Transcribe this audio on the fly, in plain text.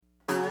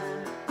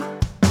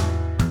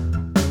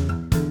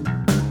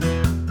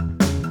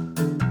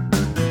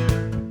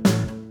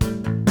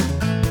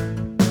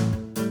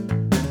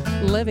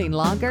living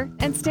longer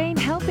and staying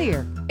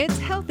healthier. It's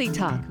Healthy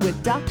Talk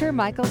with Dr.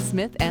 Michael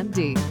Smith,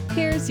 MD.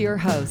 Here's your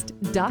host,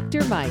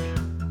 Dr. Mike.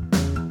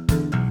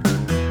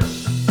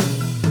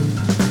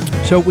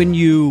 So when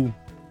you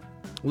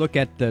look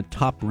at the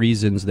top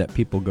reasons that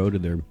people go to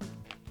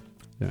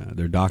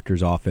their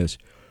doctor's office,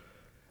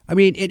 I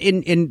mean,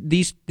 in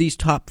these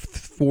top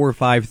 4 or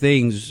 5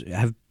 things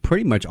have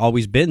pretty much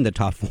always been the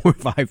top 4 or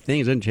 5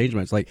 things. It doesn't change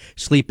much. Like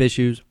sleep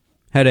issues,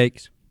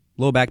 headaches,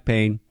 low back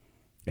pain,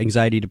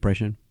 anxiety,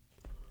 depression.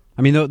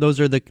 I mean, those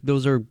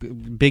are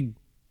big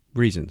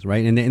reasons,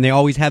 right? And they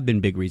always have been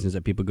big reasons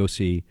that people go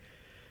see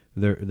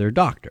their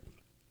doctor.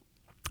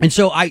 And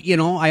so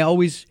I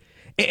always,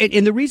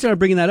 and the reason I'm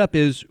bringing that up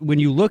is when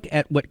you look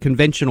at what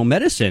conventional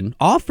medicine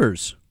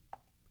offers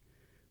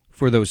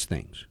for those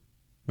things,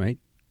 right?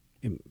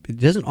 It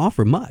doesn't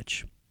offer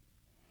much.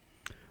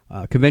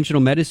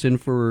 Conventional medicine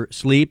for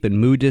sleep and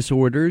mood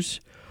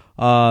disorders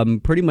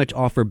pretty much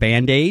offer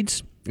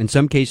Band-Aids. In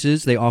some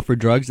cases, they offer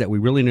drugs that we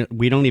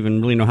don't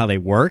even really know how they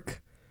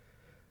work.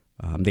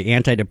 The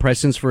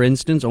antidepressants, for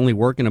instance, only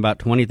work in about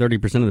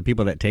 20-30% of the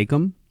people that take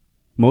them.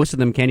 Most of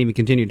them can't even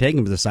continue to take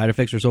them because the side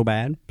effects are so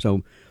bad.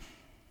 So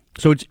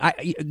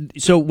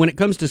when it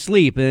comes to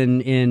sleep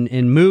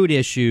and mood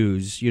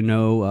issues,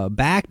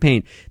 back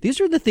pain, these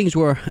are the things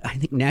where I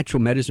think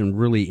natural medicine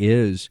really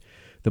is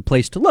the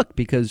place to look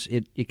because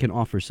it can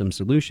offer some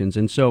solutions.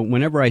 And so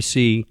whenever I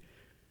see,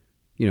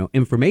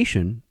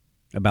 information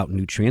about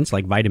nutrients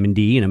like vitamin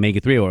D and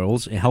omega-3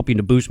 oils helping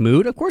to boost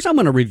mood, of course I'm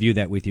going to review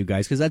that with you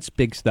guys because that's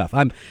big stuff.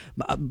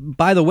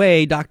 By the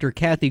way, Dr.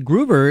 Kathy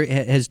Groover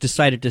has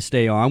decided to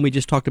stay on. We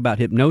just talked about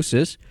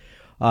hypnosis.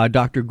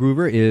 Dr.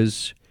 Groover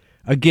is,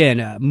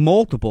 again,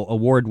 multiple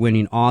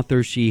award-winning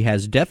author. She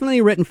has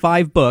definitely written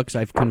 5 books.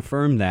 I've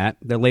confirmed that.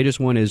 The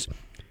latest one is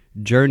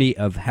Journey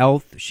of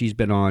Health. She's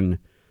been on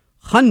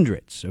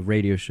hundreds of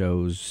radio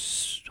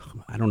shows.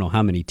 I don't know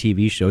how many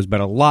TV shows, but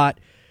a lot.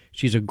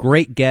 She's a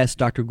great guest.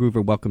 Dr.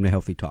 Groover, welcome to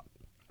Healthy Talk.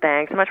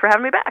 Thanks so much for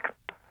having me back.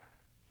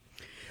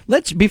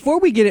 Before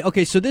we get it,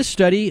 okay, so this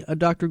study,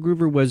 Dr.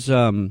 Groover,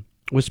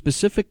 was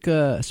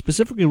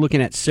specifically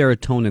looking at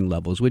serotonin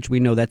levels, which we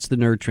know that's the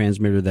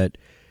neurotransmitter that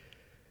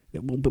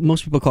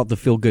most people call it the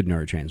feel-good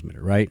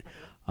neurotransmitter, right?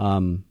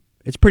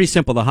 It's pretty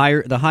simple. The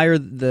higher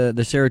the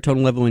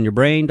serotonin level in your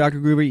brain, Dr.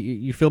 Groover,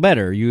 you feel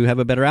better. You have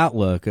a better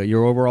outlook.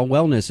 Your overall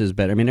wellness is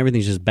better. I mean,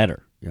 everything's just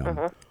better.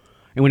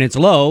 And when it's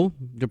low,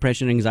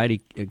 depression and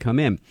anxiety come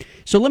in.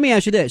 So let me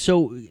ask you this.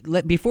 So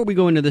before we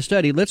go into the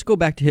study, let's go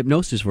back to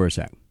hypnosis for a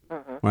sec,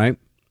 right?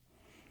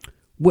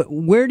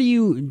 Where do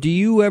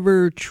you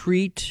ever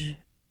treat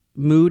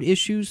mood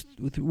issues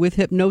with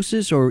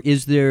hypnosis, or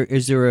is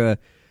there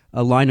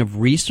a line of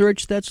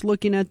research that's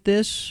looking at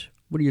this?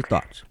 What are your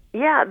thoughts?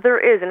 Yeah, there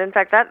is. And in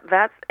fact,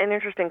 that's an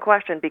interesting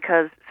question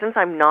because since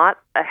I'm not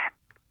a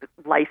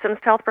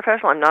licensed health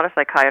professional, I'm not a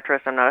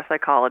psychiatrist, I'm not a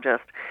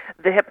psychologist,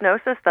 the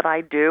hypnosis that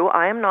I do,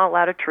 I am not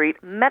allowed to treat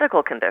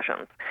medical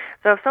conditions.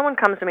 So if someone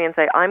comes to me and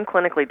say, I'm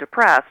clinically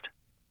depressed,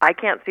 I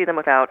can't see them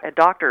without a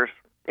doctor's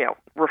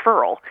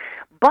referral.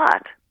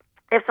 But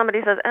if somebody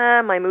says,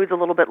 my mood's a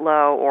little bit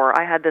low, or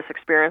I had this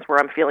experience where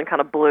I'm feeling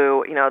kind of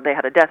blue, they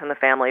had a death in the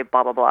family,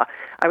 blah, blah, blah.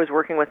 I was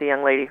working with a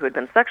young lady who had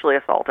been sexually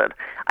assaulted.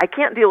 I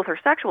can't deal with her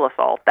sexual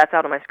assault. That's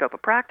out of my scope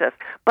of practice.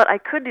 But I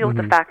could deal with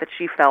the fact that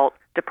she felt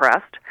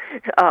depressed.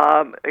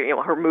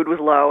 Her mood was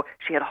low.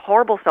 She had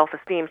horrible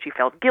self-esteem. She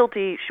felt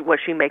guilty. Was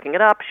she making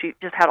it up? She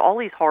just had all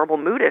these horrible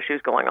mood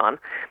issues going on.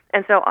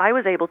 And so I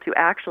was able to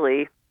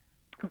actually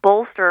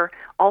bolster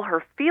all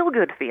her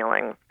feel-good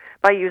feelings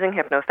by using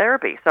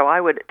hypnotherapy. So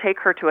I would take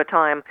her to a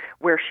time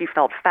where she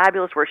felt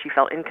fabulous, where she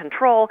felt in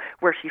control,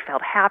 where she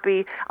felt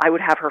happy. I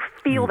would have her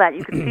feel that.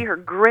 You could see her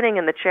grinning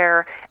in the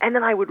chair, and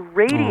then I would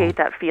radiate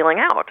that feeling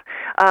out.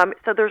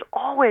 So there's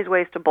always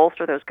ways to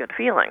bolster those good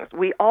feelings.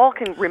 We all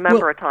can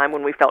remember a time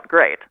when we felt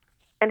great,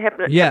 and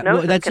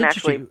hypnosis can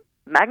actually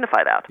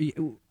magnify that.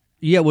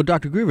 Yeah, well,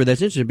 Dr. Groover,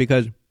 that's interesting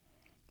because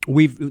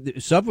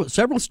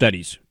several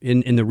studies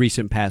in the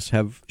recent past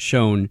have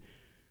shown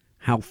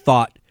how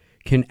thought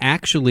can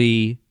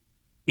actually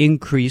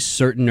increase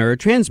certain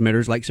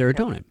neurotransmitters like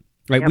serotonin.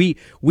 Right? Yep.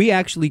 We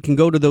actually can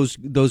go to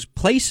those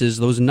places,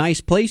 those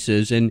nice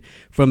places, and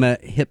from a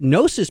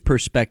hypnosis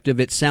perspective,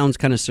 it sounds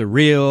kind of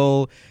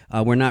surreal.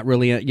 We're not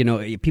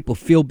really, people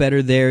feel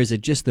better there. Is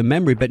it just the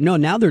memory? But no,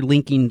 now they're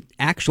linking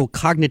actual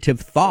cognitive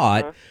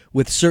thought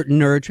with certain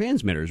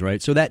neurotransmitters,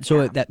 right? So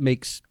that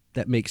makes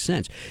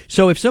sense.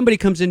 So if somebody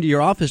comes into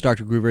your office,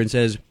 Dr. Groover, and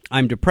says,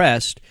 "I'm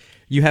depressed,"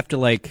 you have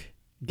to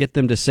get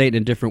them to say it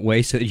in a different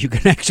way so that you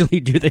can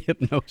actually do the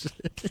hypnosis.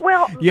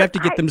 Well, you have to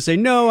get them to say,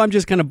 "No, I'm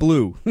just kind of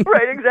blue."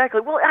 Right,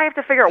 exactly. Well, I have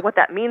to figure out what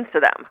that means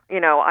to them.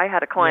 I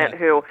had a client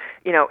who,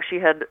 she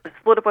had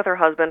split up with her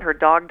husband, her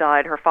dog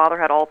died, her father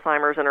had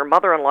Alzheimer's, and her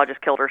mother-in-law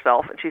just killed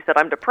herself. And she said,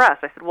 "I'm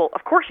depressed." I said, "Well,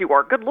 of course you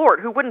are. Good Lord,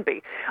 who wouldn't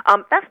be?"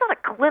 That's not a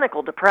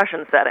clinical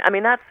depression setting. I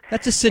mean,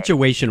 that's a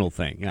situational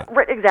thing. Yeah.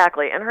 Right,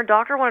 exactly. And her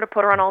doctor wanted to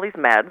put her on all these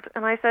meds,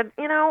 and I said,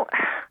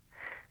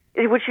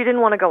 which she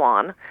didn't want to go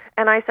on.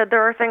 And I said,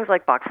 there are things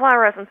like Bach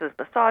flower essences,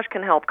 massage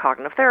can help,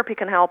 cognitive therapy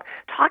can help.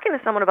 Talking to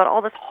someone about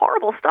all this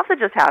horrible stuff that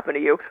just happened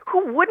to you,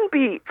 who wouldn't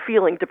be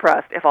feeling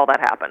depressed if all that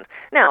happened?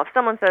 Now, if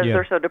someone says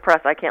they're so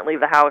depressed, I can't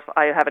leave the house,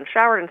 I haven't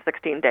showered in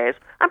 16 days,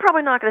 I'm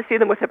probably not going to see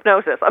them with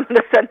hypnosis. I'm going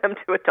to send them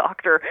to a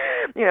doctor.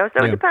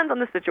 So it depends on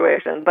the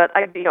situation. But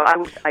I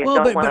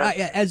don't want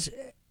to.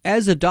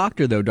 As a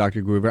doctor, though,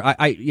 Dr. Groover,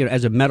 I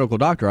as a medical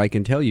doctor, I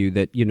can tell you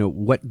that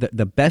what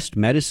the best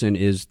medicine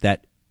is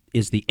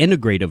the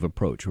integrative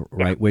approach,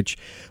 right? Which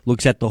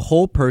looks at the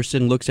whole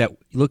person, looks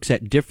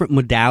at different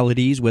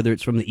modalities, whether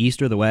it's from the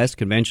East or the West,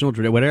 conventional,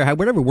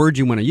 whatever word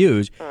you want to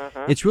use.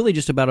 It's really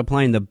just about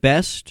applying the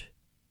best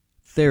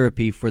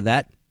therapy for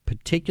that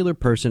particular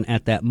person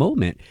at that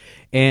moment.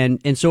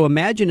 And so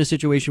imagine a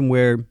situation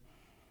where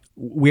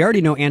we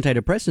already know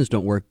antidepressants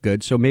don't work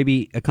good, so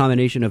maybe a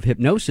combination of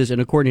hypnosis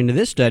and, according to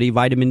this study,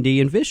 vitamin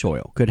D and fish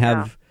oil could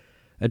have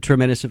a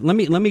tremendous. Let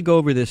me go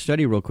over this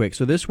study real quick.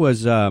 So this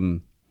was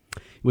it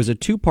was a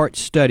 2-part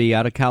study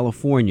out of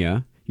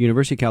California,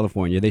 University of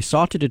California. They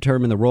sought to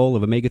determine the role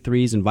of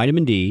omega-3s and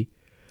vitamin D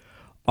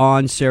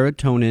on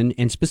serotonin,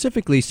 and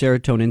specifically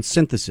serotonin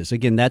synthesis.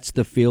 Again, that's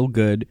the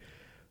feel-good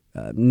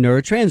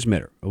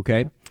neurotransmitter.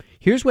 Okay,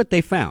 here's what they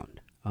found.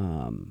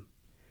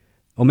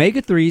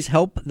 Omega-3s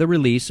help the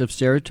release of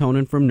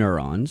serotonin from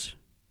neurons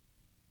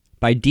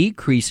by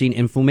decreasing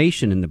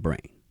inflammation in the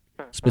brain,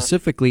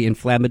 specifically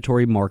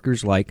inflammatory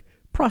markers like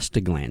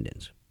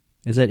prostaglandins.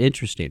 Is that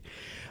interesting?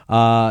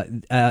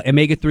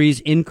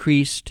 Omega-3s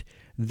increased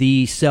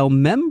the cell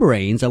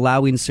membranes,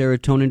 allowing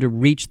serotonin to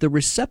reach the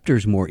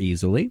receptors more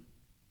easily.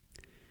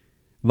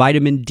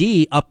 Vitamin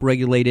D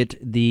upregulated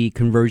the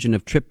conversion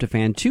of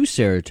tryptophan to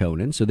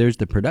serotonin, so there's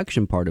the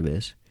production part of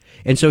this.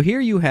 And so here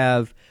you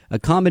have a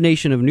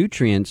combination of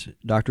nutrients,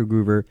 Dr.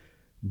 Groover,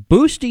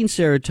 boosting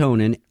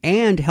serotonin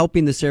and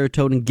helping the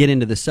serotonin get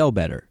into the cell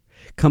better.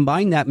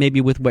 Combine that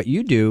maybe with what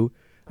you do.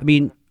 I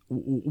mean,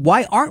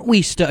 why aren't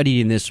we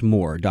studying this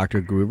more,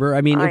 Dr. Groover?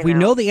 I mean, if we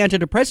know the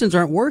antidepressants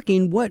aren't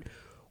working,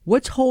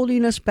 what's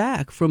holding us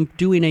back from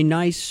doing a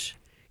nice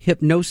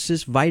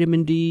hypnosis,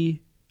 vitamin D,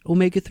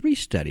 omega-3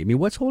 study? I mean,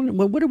 why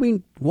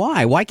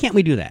can't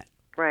we do that?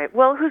 Right.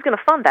 Well, who's going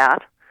to fund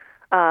that?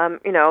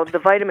 The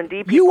vitamin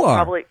D people you are.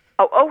 Probably.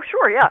 Oh,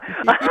 sure, yeah.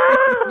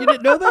 You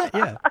didn't know that?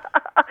 Yeah.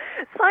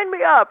 Sign me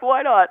up.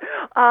 Why not?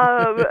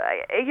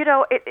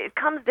 It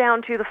comes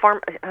down to this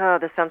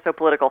sounds so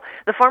political.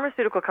 The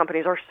pharmaceutical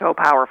companies are so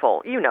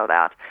powerful. You know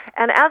that.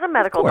 And as a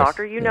medical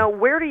doctor, you know,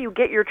 where do you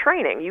get your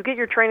training? You get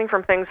your training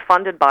from things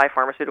funded by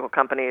pharmaceutical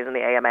companies and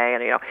the AMA,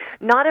 and,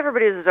 not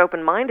everybody is as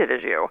open-minded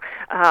as you.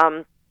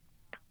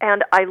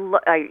 And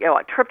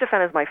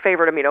tryptophan is my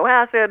favorite amino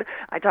acid.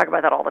 I talk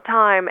about that all the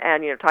time.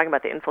 And, talking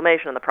about the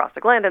inflammation and the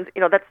prostaglandins,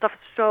 that stuff is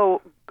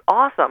so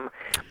awesome.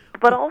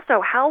 But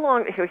also,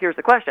 here's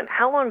the question,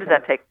 how long does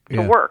that take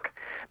to work?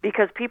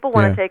 Because people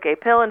want to take a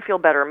pill and feel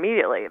better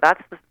immediately.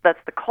 That's the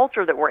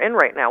culture that we're in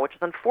right now, which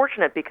is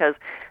unfortunate because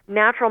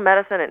natural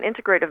medicine and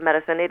integrative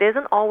medicine, it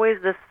isn't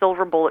always this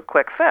silver bullet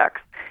quick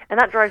fix. And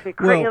that drives me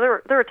crazy.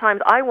 There are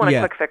times I want a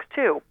quick fix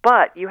too,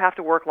 but you have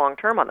to work long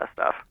term on this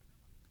stuff.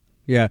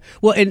 Yeah.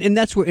 Well, and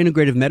that's where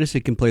integrative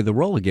medicine can play the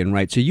role again,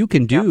 right? So you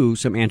can do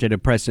some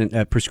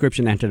antidepressant,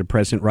 prescription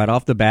antidepressant right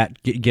off the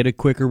bat, get a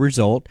quicker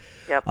result.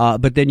 Yep.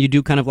 But then you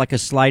do kind of like a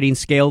sliding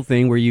scale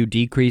thing where you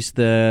decrease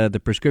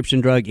the prescription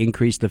drug,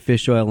 increase the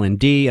fish oil and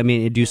D. I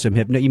mean, you do some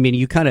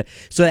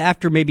so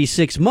after maybe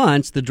 6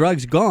 months, the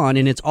drug's gone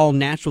and it's all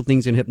natural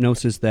things in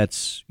hypnosis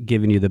that's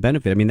giving you the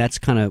benefit. I mean, that's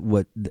kind of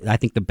what I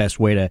think the best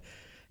way to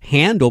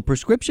handle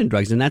prescription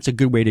drugs, and that's a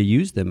good way to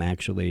use them,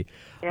 actually.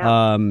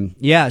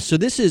 Yeah. So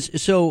this is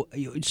so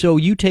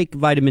you take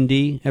vitamin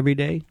D every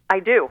day? I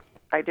do.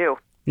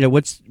 Yeah.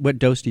 What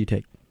dose do you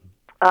take?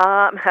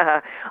 I'm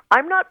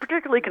not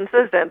particularly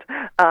consistent.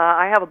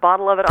 I have a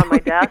bottle of it on my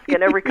desk,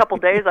 and every couple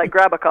days I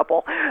grab a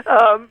couple.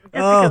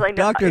 Because I know,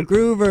 Dr.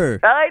 Groover.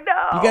 I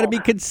know. You got to be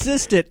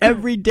consistent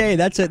every day.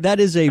 That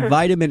is a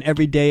vitamin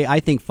every day.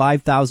 I think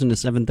 5,000 to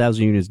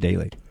 7,000 units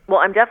daily. Well,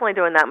 I'm definitely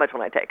doing that much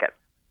when I take it.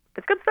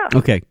 It's good stuff.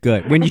 Okay,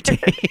 good. When you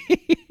take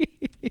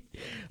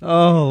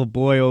oh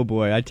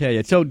boy, I tell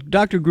you. So,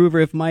 Dr.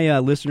 Groover, if my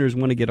listeners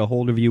want to get a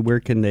hold of you, where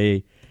can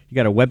they? You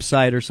got a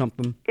website or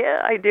something? Yeah,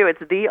 I do.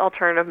 It's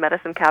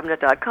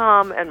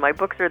thealternativemedicinecabinet.com, and my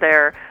books are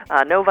there.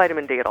 No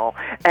vitamin D at all,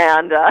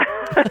 and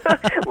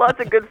lots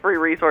of good free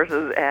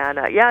resources. And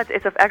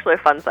it's actually a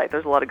fun site.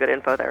 There's a lot of good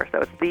info there. So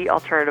it's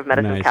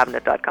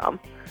thealternativemedicinecabinet.com.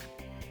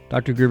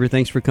 Dr. Groover,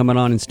 thanks for coming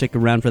on and stick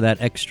around for that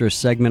extra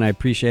segment. I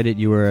appreciate it.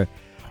 You were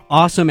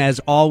awesome as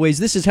always.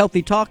 This is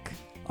Healthy Talk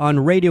on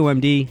Radio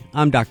MD.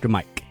 I'm Dr.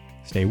 Mike.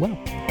 Stay well.